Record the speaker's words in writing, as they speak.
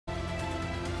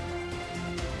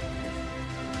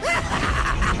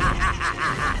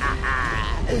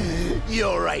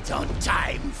You're right on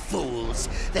time, fools.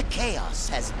 The chaos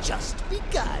has just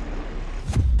begun.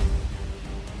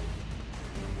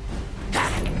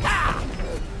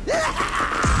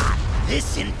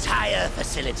 This entire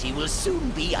facility will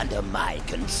soon be under my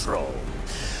control.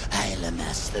 I'll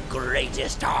amass the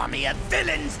greatest army of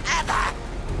villains ever!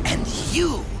 And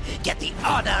you get the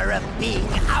honor of being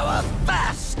our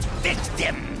first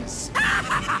victims!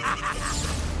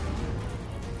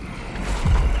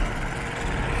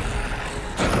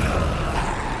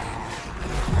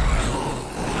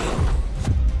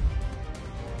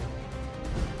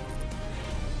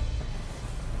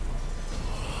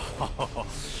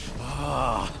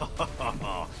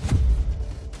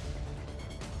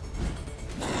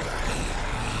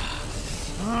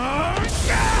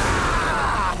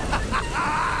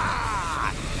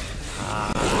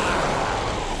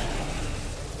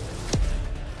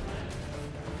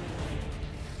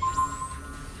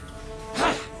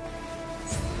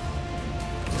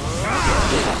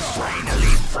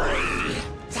 Finally free!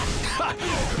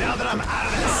 Now that I'm out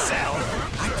of the cell,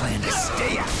 I plan to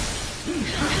stay out.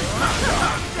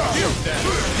 You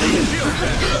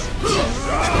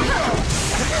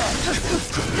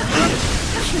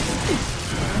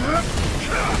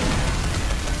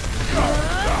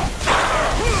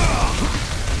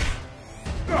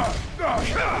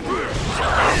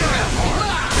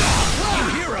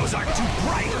heroes aren't too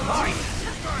bright, are you?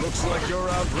 Looks like you're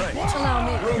outranked. Allow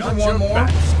me. Room for one more.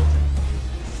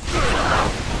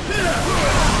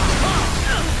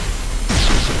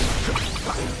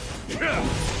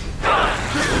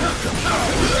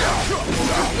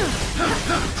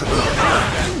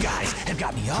 You guys have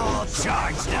got me all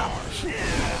charged up.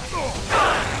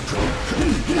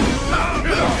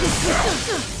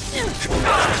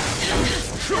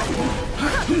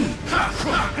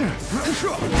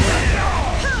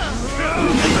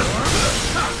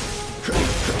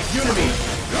 Unity.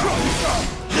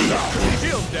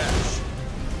 Shield dash.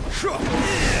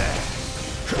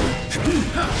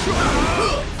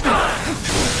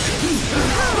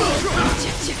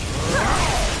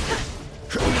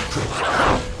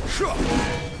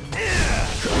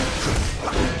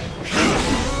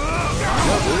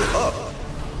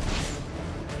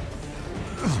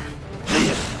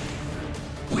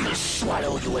 We'll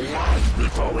swallow you alive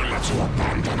before we let you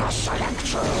abandon us,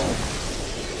 Electro.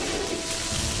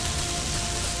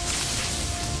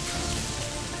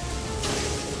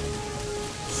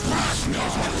 Never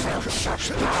felt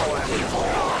such power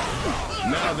before.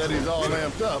 Now that he's all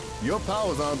amped up, your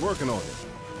powers aren't working on him.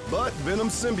 But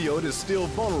Venom's symbiote is still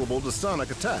vulnerable to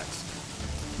sonic attacks.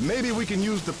 Maybe we can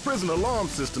use the prison alarm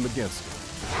system against him.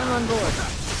 I'm on board.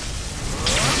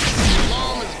 The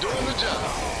alarm is doing the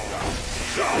job.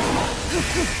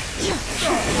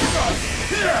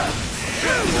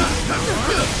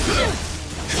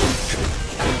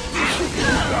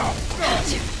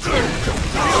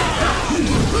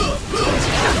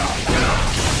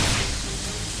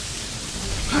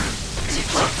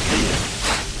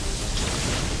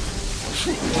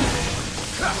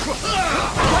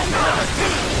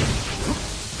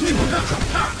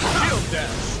 Shield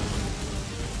dash.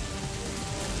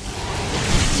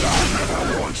 I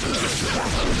never want to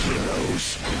battle heroes,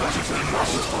 but if we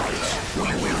must fight, we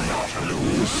will not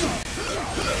lose.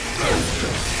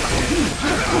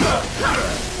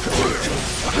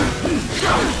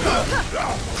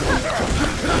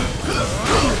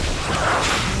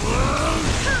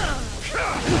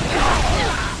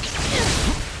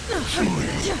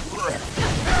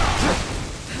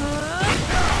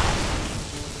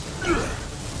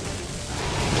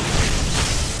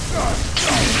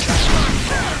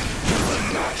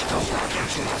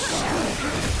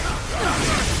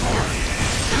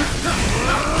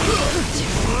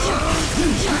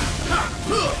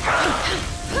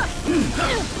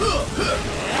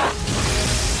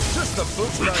 Just the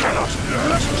boots We right cannot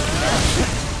lose.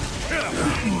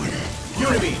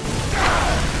 Unity.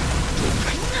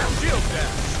 Shield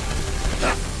dash.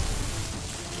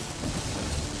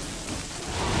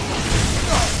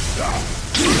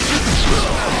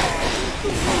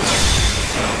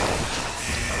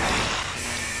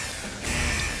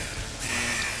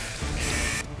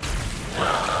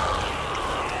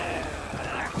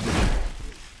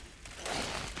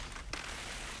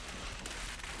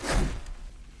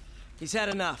 He's had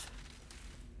enough.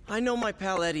 I know my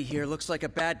pal Eddie here looks like a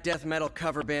bad death metal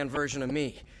cover band version of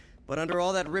me, but under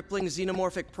all that rippling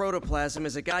xenomorphic protoplasm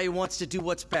is a guy who wants to do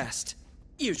what's best.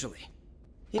 Usually.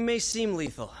 He may seem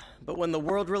lethal, but when the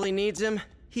world really needs him,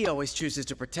 he always chooses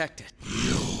to protect it.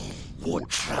 You would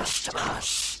trust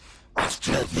us.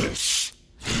 After this,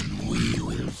 then we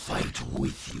will fight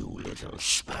with you, little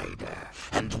spider.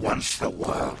 And once the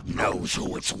world knows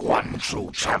who its one true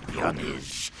champion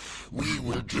is, we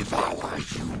will devour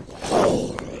you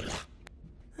whole.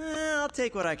 I'll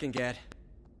take what I can get.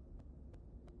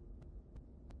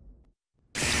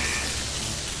 We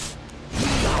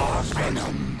are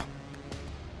Venom.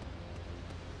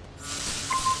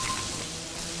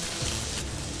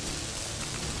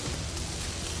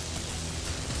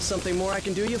 Something more I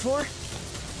can do you for?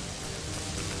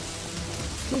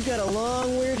 We've got a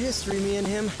long, weird history, me and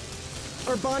him.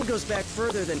 Our bond goes back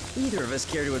further than either of us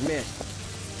care to admit.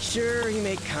 Sure, he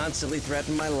may constantly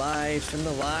threaten my life and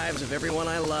the lives of everyone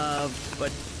I love,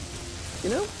 but, you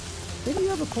know, maybe you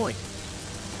have a point.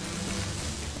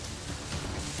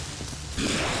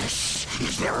 Yes,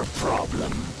 is there a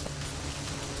problem?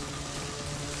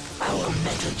 Our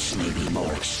methods may be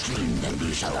more extreme than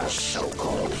these other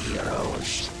so-called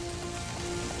heroes.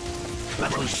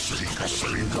 But we seek the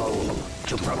same goal,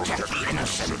 to protect the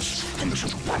innocent and to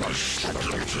punish the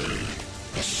guilty,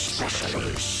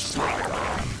 especially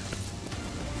Spider-Man.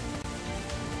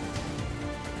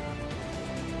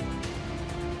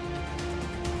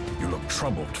 You look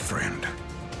troubled, friend.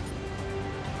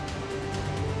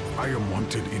 I am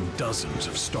wanted in dozens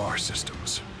of star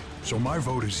systems, so my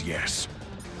vote is yes.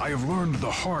 I have learned the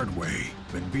hard way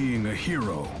that being a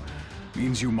hero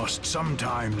means you must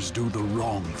sometimes do the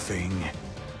wrong thing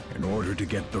in order to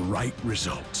get the right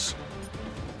results.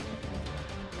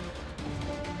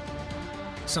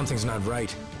 Something's not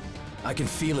right. I can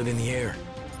feel it in the air.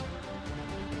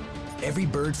 Every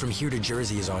bird from here to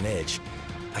Jersey is on edge.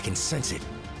 I can sense it.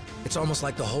 It's almost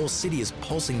like the whole city is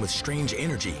pulsing with strange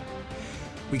energy.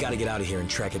 We gotta get out of here and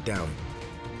track it down.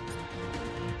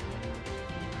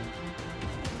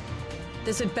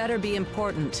 This had better be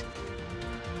important.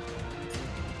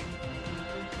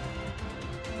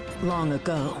 Long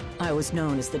ago, I was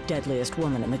known as the deadliest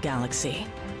woman in the galaxy.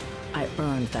 I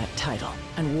earned that title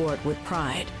and wore it with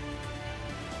pride.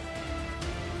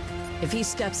 If he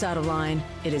steps out of line,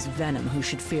 it is Venom who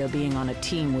should fear being on a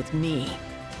team with me.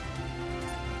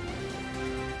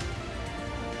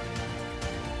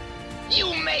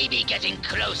 You may be getting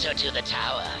closer to the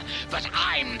tower, but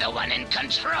I'm the one in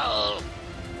control.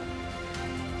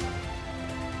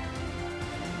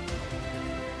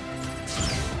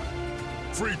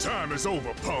 Free time is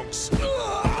over, punks. Time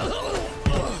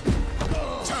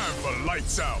for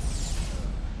lights out.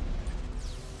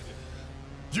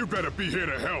 You better be here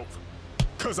to help,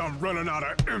 'cause I'm running out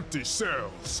of empty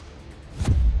cells.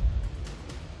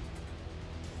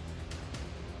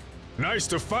 Nice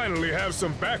to finally have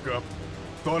some backup.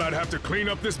 Thought I'd have to clean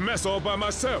up this mess all by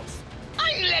myself.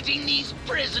 I'm letting these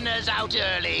prisoners out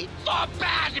early for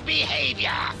bad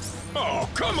behavior. Oh,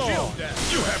 come on!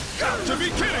 You have got to be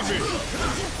kidding me!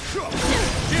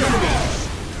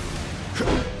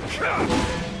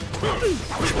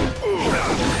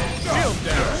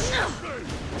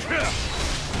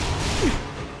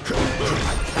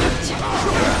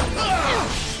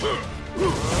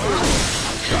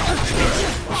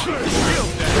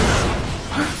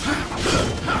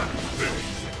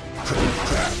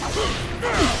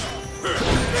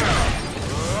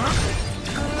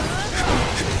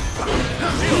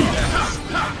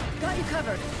 Got you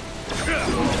covered.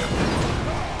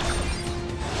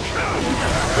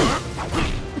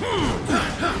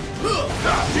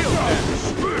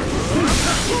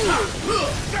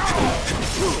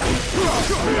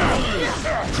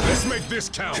 Let's make this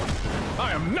count.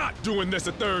 I am not doing this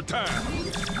a third time.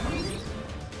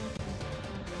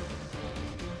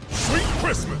 Sweet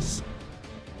Christmas!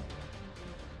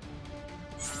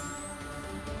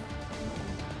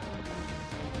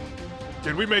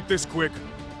 Can we make this quick?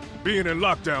 Being in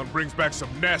lockdown brings back some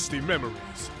nasty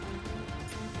memories.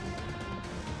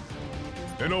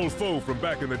 An old foe from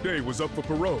back in the day was up for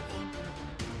parole.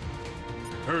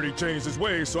 Heard he changed his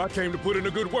ways, so I came to put in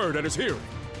a good word at his hearing.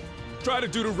 Tried to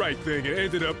do the right thing and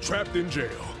ended up trapped in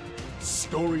jail.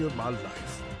 Story of my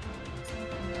life.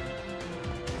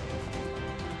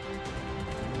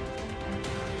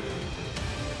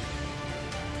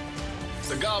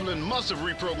 The Goblin must have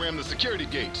reprogrammed the security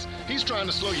gates. He's trying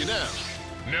to slow you down.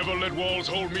 Never let walls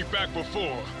hold me back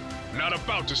before. Not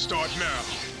about to start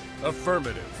now.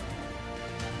 Affirmative.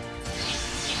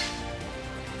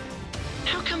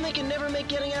 How come they can never make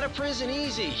getting out of prison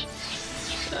easy?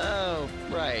 Oh,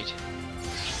 right.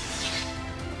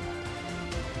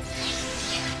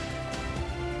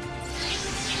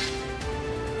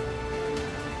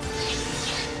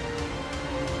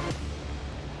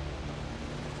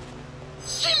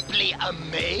 Simply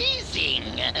amazing!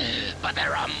 But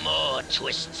there are more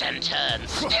twists and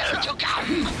turns still to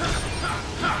come!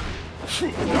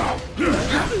 Shield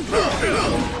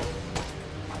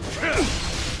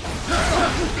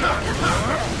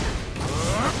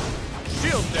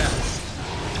dash.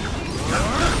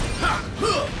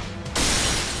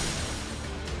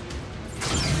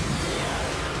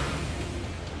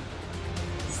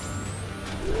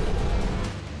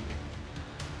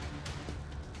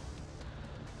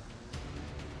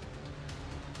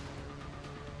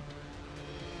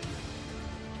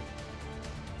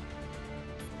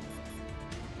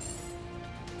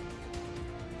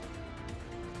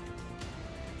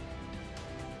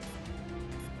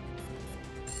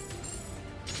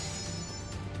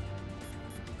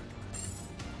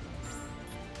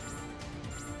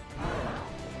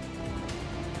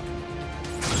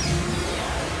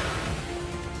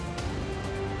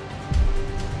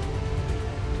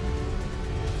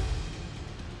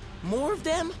 More of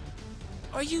them?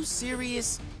 Are you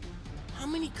serious? How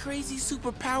many crazy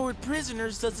superpowered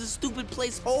prisoners does this stupid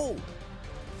place hold?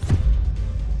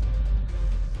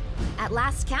 At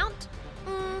last count,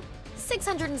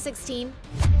 616.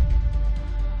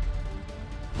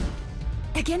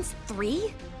 Against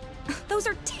 3? Those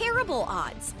are terrible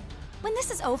odds. When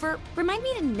this is over, remind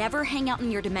me to never hang out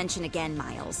in your dimension again,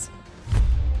 Miles.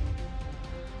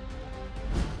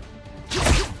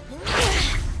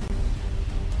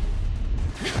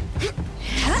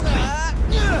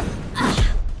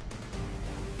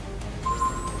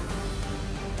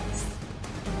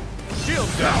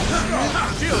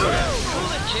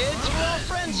 Kids, we're all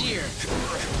friends here.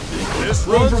 This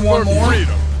one's for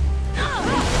freedom.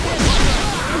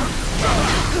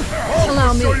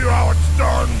 Allow me. Show you how it's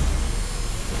done.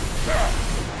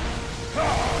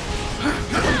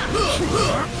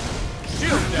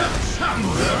 Shield dash.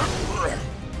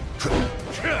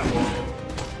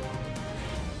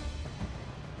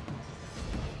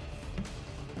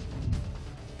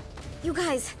 You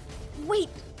guys, wait.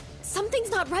 Something's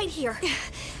not right here.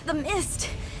 The mist.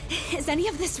 Is any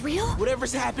of this real?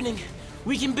 Whatever's happening,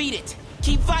 we can beat it.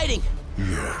 Keep fighting.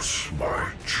 Yes,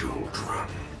 my children.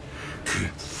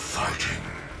 Keep fighting.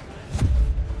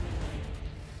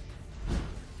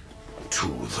 To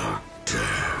the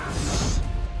death.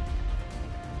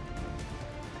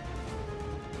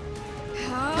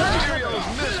 Mysterio's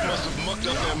mist must have mucked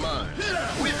up their minds.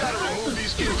 We've got to remove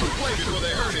these kids from play before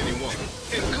they hurt anyone,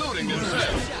 including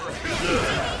themselves.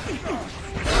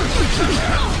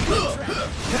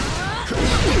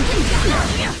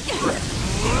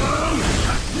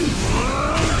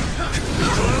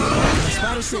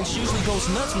 Spider Sense usually goes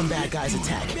nuts when bad guys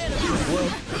attack. Well,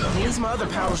 at least my other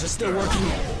powers are still working.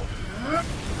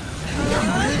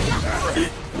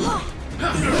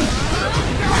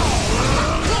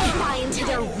 Don't buy into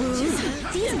their ruse.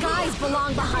 These guys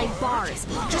belong behind bars,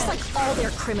 just like all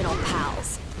their criminal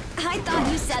pals. I thought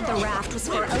you said the raft was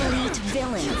for elite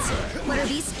villains. What are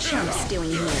these chumps doing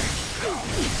here?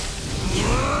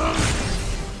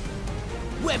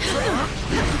 Web trap!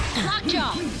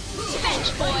 Lockjaw!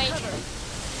 Bench boy!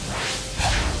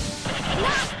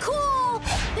 Not cool!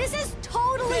 This is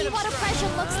totally what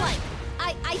oppression looks like.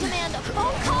 I demand a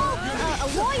phone call, a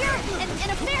lawyer,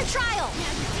 and a fair trial.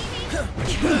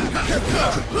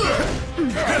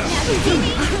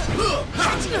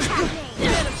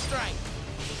 Venom strike!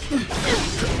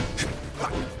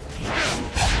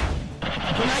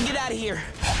 When I get out of here,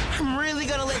 I'm really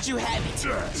gonna let you have it.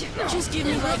 Just give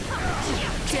me like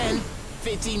 10,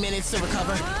 15 minutes to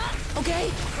recover.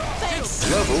 Okay? Thanks.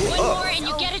 One more and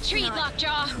you get a treat,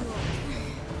 Lockjaw.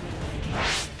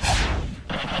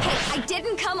 Hey, I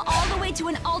didn't come all the way to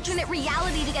an alternate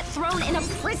reality to get thrown in a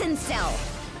prison cell.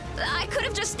 I could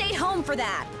have just stayed home for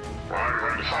that. I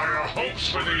had higher hopes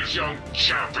for these young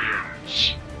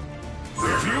champions.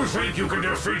 If you think you can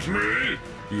defeat me,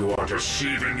 you are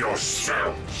deceiving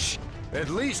yourselves. At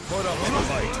least put up a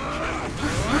fight.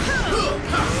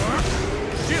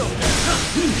 Shield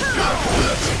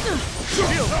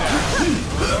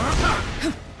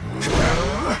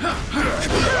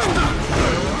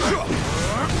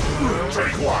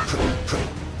Take one.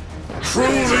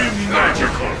 Truly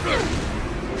magical.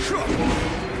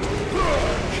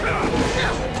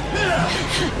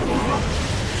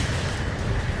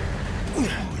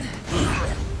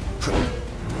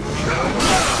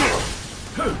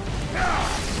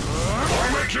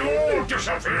 I'll make you all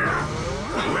disappear.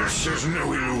 This is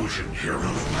no illusion,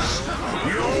 heroes.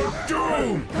 You're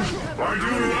doomed. I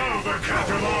do love a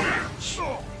captive audience.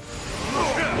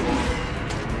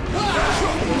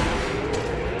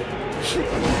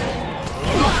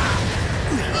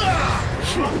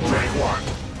 Take one.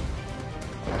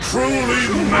 Truly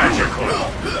magical.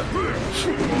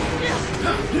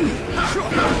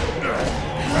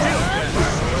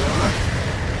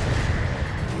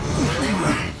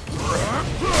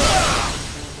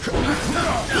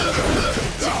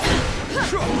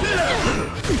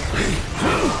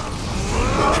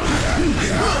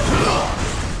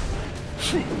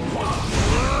 Unity!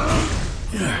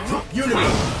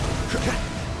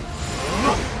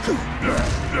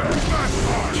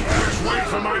 Just wait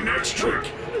for my next trick!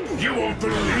 You won't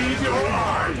believe your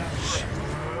eyes!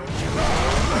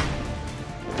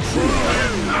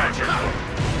 Truly magical!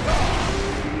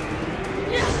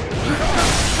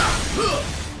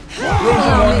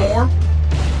 One more.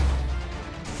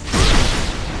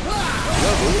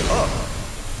 Level up!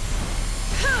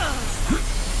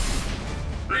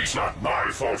 It's not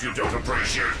my fault you don't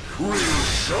appreciate real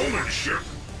showmanship!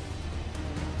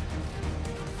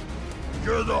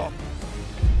 Get up!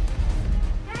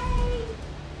 Hey!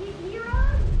 You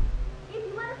heroes? If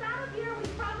you let us out of here, we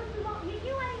promise we won't hit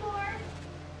you anymore.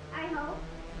 I hope.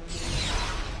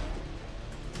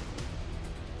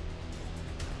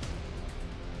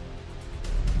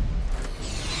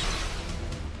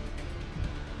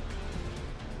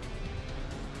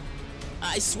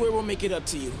 I swear we'll make it up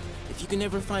to you. If you can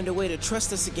ever find a way to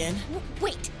trust us again.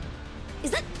 Wait!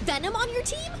 Is that Venom on your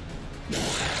team?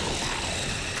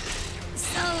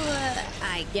 So,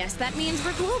 I guess that means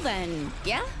we're cool then,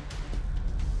 yeah?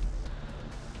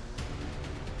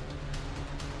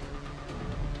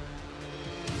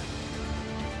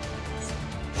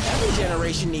 Every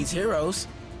generation needs heroes.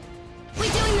 We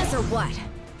doing this or what?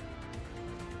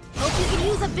 Hope you can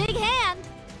use a big hand!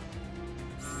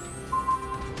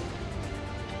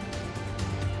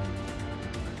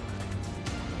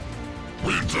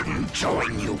 We didn't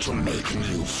join you to make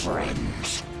new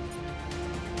friends.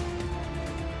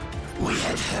 We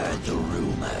had heard the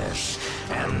rumors,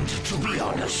 and to be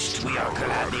honest, we are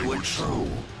glad they were true.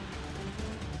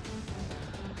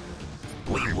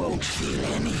 We won't feel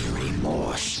any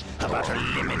remorse about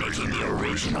eliminating the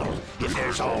original if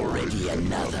there's already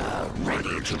another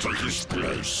ready to take his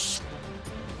place.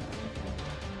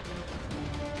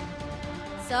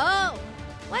 So,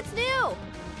 what's new?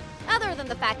 Other than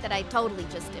the fact that I totally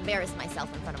just embarrassed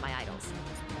myself in front of my idols.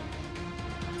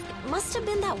 It must have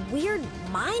been that weird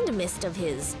mind mist of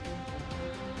his.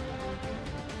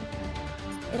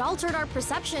 It altered our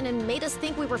perception and made us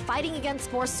think we were fighting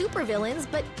against more supervillains,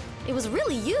 but it was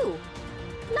really you.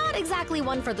 Not exactly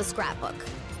one for the scrapbook.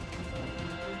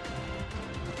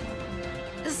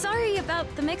 Sorry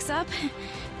about the mix-up.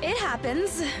 It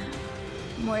happens.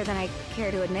 More than I care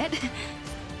to admit.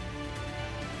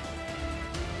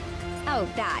 Oh,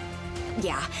 that.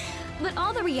 Yeah. But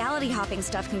all the reality hopping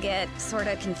stuff can get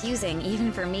sorta confusing,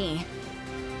 even for me.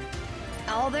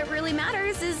 All that really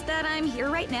matters is that I'm here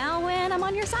right now and I'm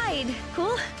on your side.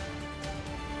 Cool?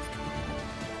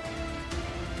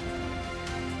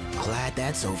 Glad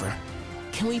that's over.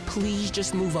 Can we please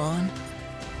just move on?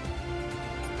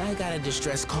 I got a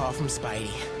distress call from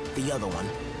Spidey, the other one,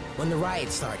 when the riot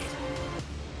started.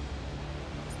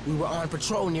 We were on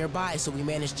patrol nearby, so we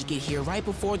managed to get here right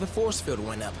before the force field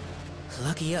went up.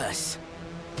 Lucky us.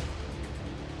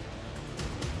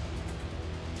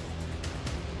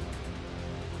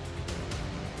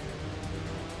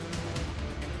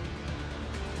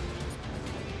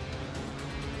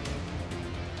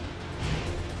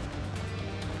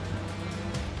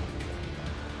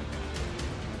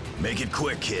 Make it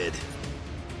quick, kid.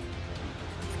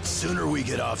 Sooner we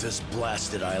get off this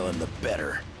blasted island, the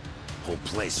better. Whole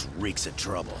place reeks of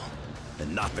trouble.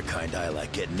 And not the kind I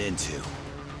like getting into.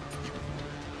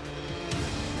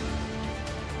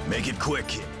 Make it quick,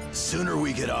 kid. Sooner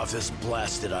we get off this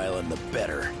blasted island, the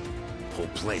better. Whole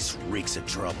place reeks of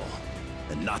trouble.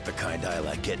 And not the kind I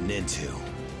like getting into.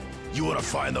 You wanna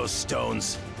find those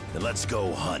stones? Then let's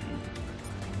go hunting.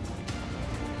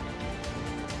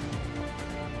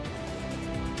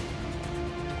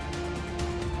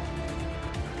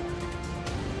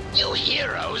 You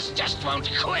heroes just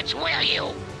won't quit, will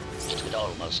you? It would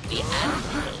almost be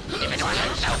admirable if it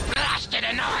wasn't so blasted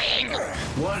annoying!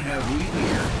 What have we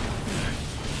here?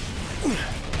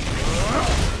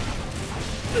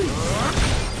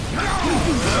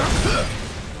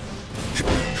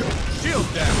 Shield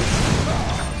damage!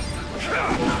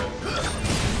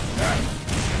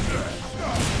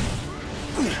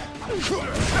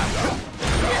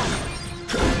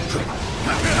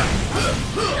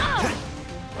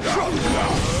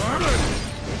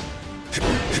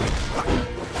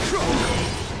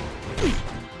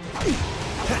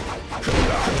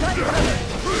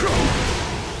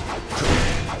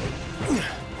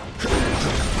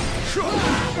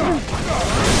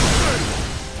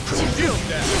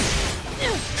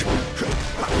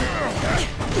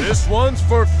 This one's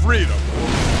for freedom.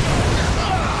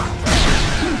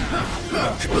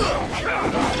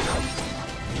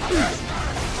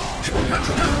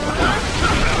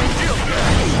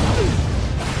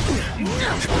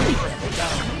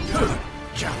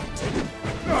 counted.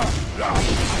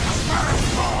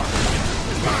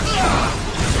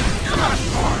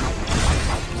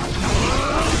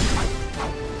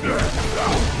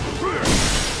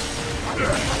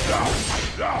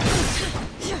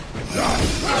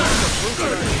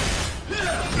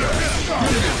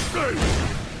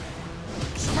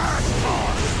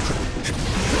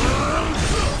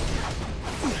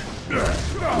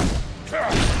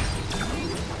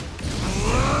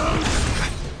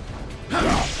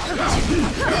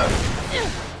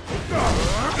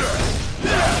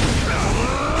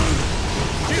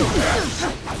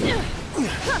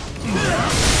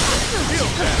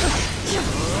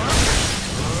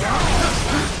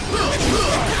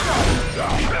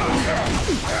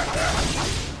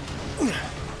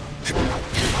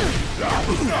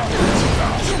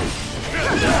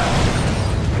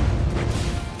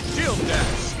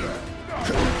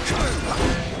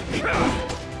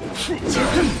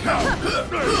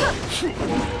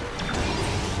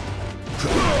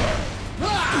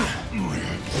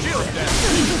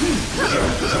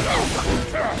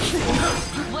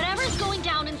 Whatever's going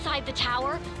down inside the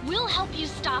tower, we'll help you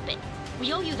stop it.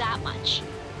 We owe you that much.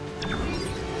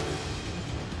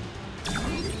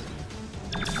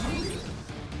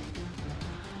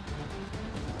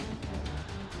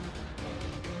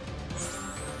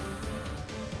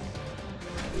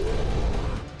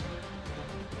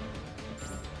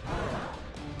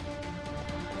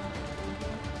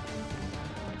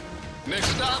 Next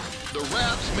stop, the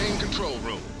Rap's main control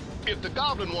room. If the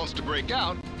Goblin wants to break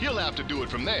out, he'll have to do it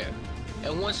from there.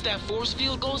 And once that force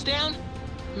field goes down,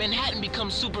 Manhattan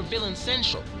becomes supervillain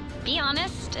central. Be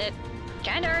honest, it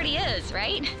kinda already is,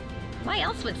 right? Why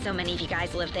else would so many of you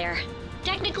guys live there?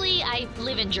 Technically, I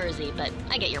live in Jersey, but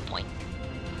I get your point.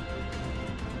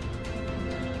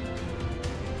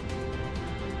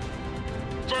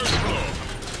 First floor,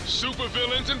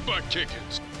 supervillains and butt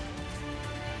kickings.